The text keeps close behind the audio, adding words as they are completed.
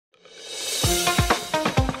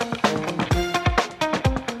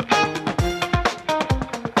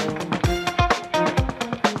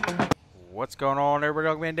What's going on,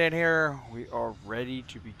 everybody? Dogman Dan here. We are ready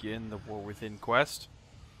to begin the War Within quest.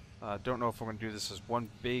 Don't know if we're going to do this as one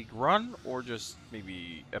big run or just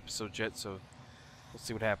maybe episodes yet, so we'll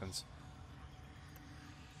see what happens.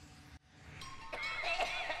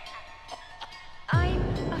 I'm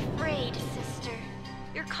afraid, sister.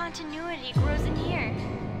 Your continuity grows anear.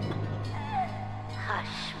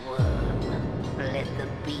 Hush, worm. Let the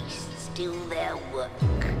beasts do their work.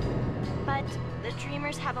 But the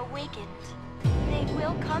dreamers have awakened. They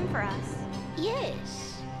will come for us.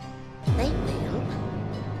 Yes, they will.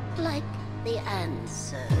 Like the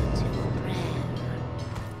answer to a prayer.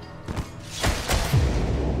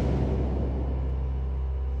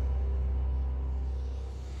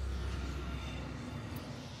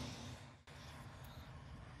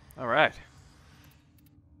 Alright.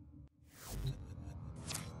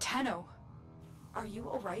 Tenno, are you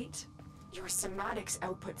alright? Your somatics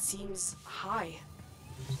output seems high.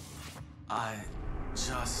 I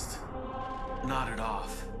just nodded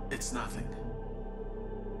off. It's nothing.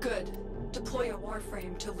 Good. Deploy a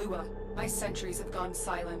WARFRAME to Lua. My sentries have gone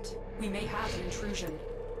silent. We may have an intrusion.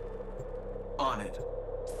 On it.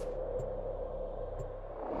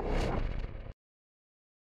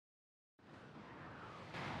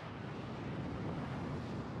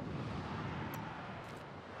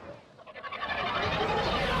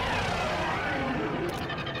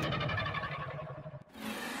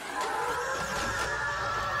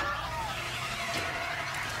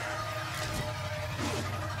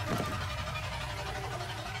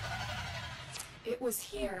 It was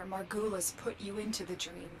here Margulis put you into the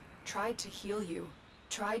dream, tried to heal you,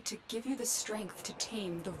 tried to give you the strength to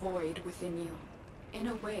tame the void within you. In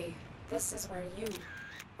a way, this is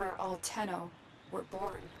where all Tenno were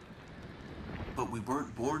born. But we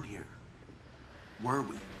weren't born here. Were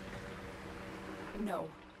we? No.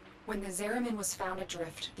 When the Zariman was found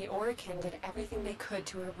adrift, the Orokin did everything they could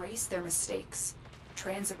to erase their mistakes.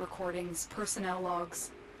 Transit recordings, personnel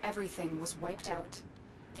logs, everything was wiped out.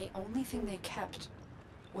 The only thing they kept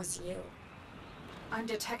was you. I'm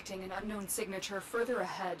detecting an unknown signature further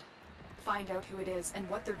ahead. Find out who it is and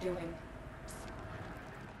what they're doing.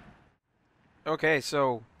 Okay,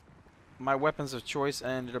 so my weapons of choice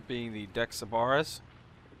ended up being the Dexabaras.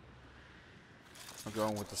 I'm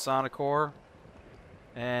going with the Sonicor.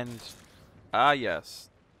 And, yes,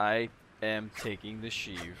 I am taking the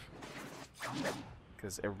Sheev.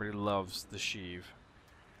 Because everybody loves the Sheev.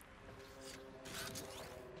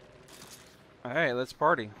 Alright, let's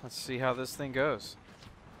party. Let's see how this thing goes.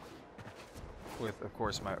 With, of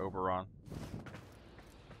course, my Oberon.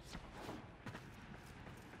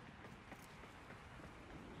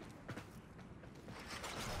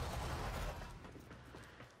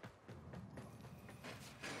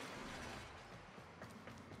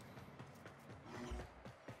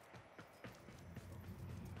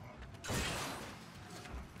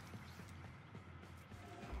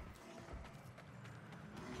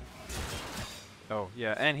 Oh,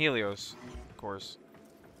 yeah, and Helios, of course.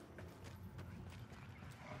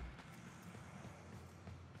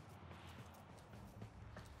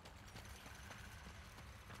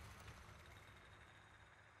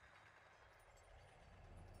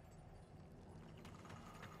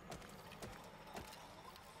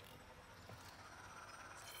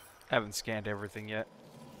 Haven't scanned everything yet.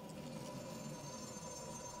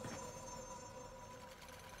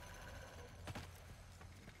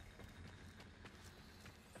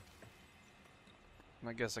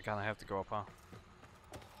 I guess I kind of have to go up, huh?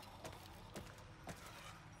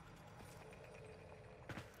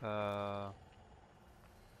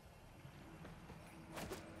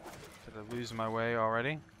 Did I lose my way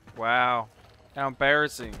already? Wow. How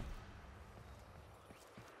embarrassing.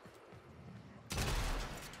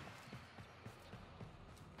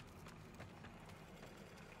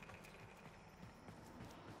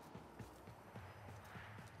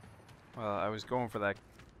 Well, I was going for that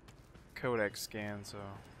codex scan, so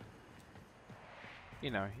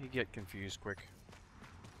you know, you get confused quick.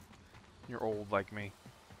 You're old like me.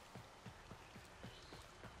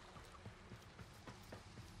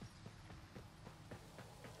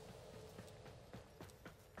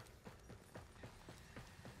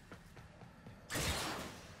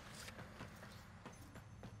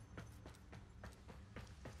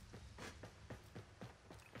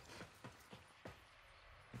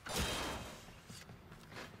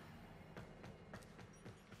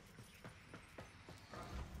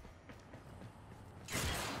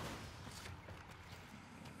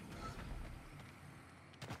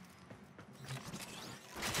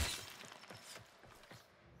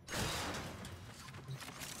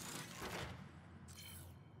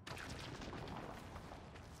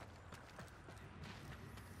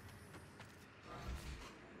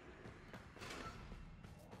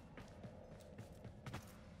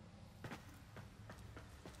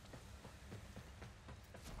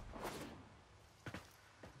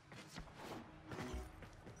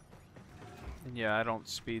 Yeah, I don't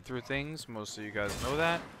speed through things. Most of you guys know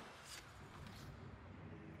that.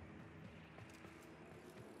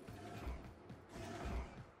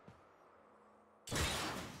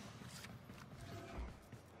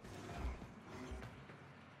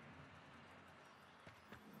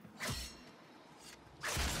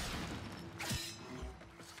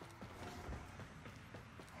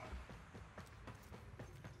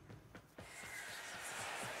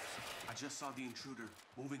 I just saw the intruder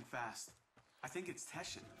moving fast. I think it's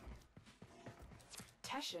Teshin.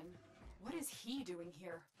 Teshin? What is he doing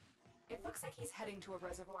here? It looks like he's heading to a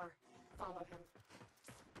reservoir. Follow him.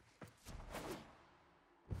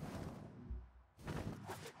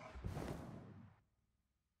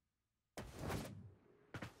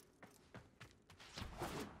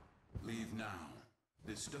 Leave now.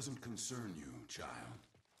 This doesn't concern you, child.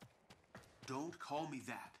 Don't call me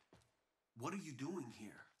that. What are you doing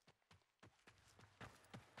here?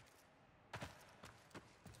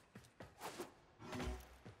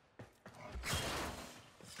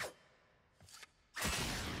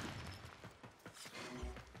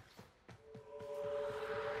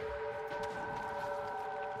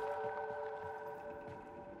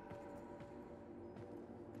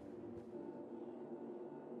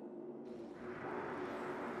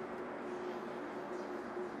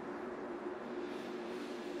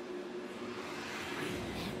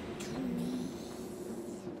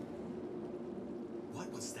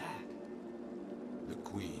 What was that? The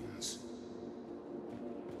Queens.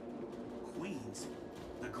 Queens?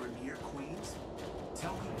 The Grenier Queens?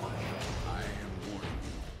 Tell me why. I am warning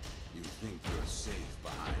you. You think you're safe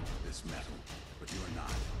behind this metal, but you're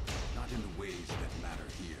not. Not in the ways that matter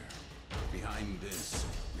here. Behind this,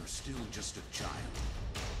 you're still just a child.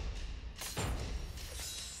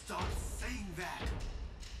 Stop saying that!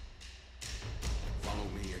 Follow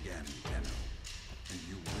me again, Tenno, and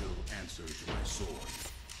you will answer to my sword.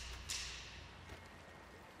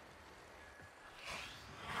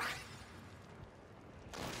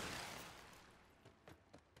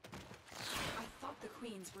 I thought the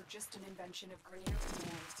Queens were just an invention of Grenier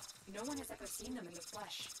command. No one has ever seen them in the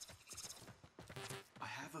flesh. I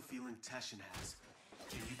have a feeling Teshin has.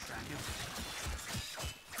 Can you track him?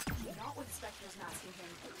 Not with Spectres masking him,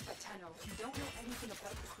 but Tenno, you don't know anything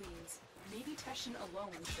about the Queens. Maybe Teshin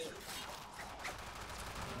alone should.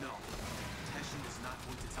 No. Teshin is not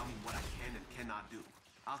going to tell me what I can and cannot do.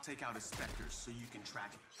 I'll take out his specters so you can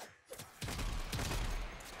track him.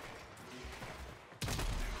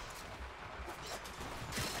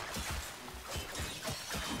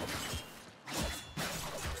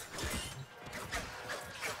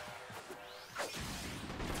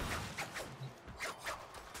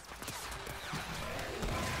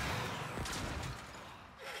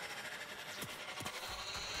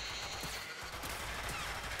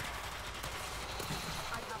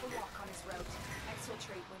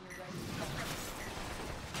 Exfiltrate when you're ready.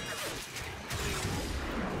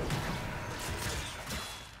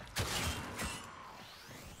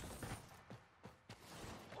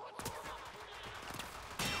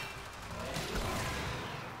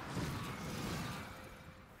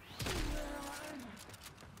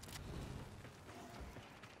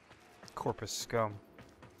 Corpus scum.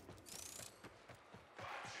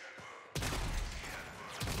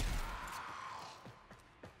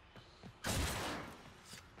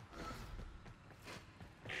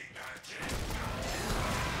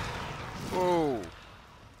 Whoa.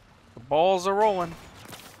 The balls are rolling.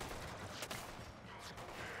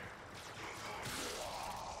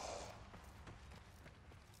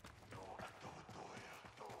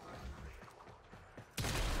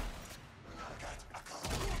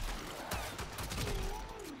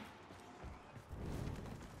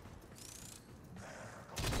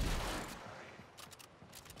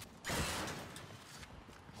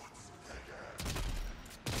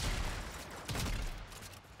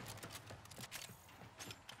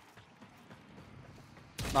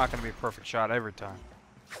 Not going to be a perfect shot every time.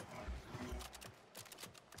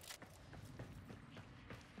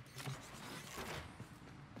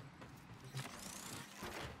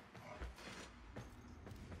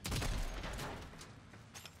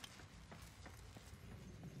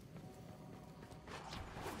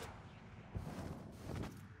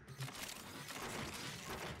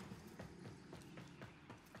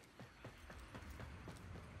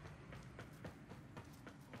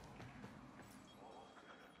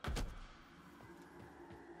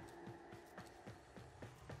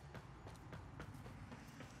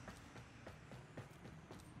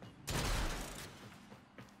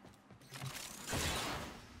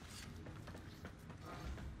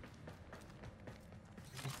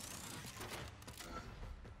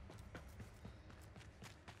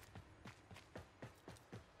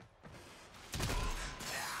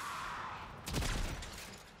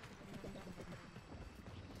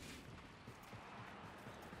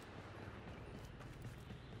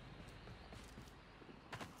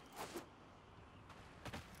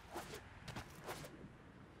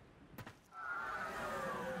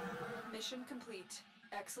 Mission complete.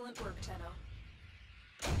 Excellent work, Tenno.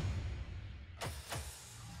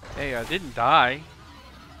 Hey, I didn't die.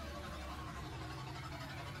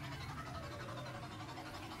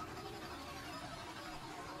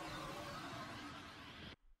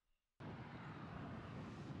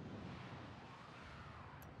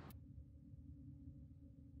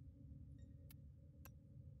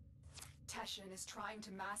 Teshin is trying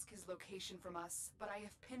to mask his location from us, but I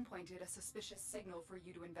have pinpointed a suspicious signal for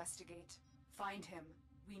you to investigate. Find him.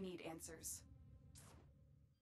 We need answers.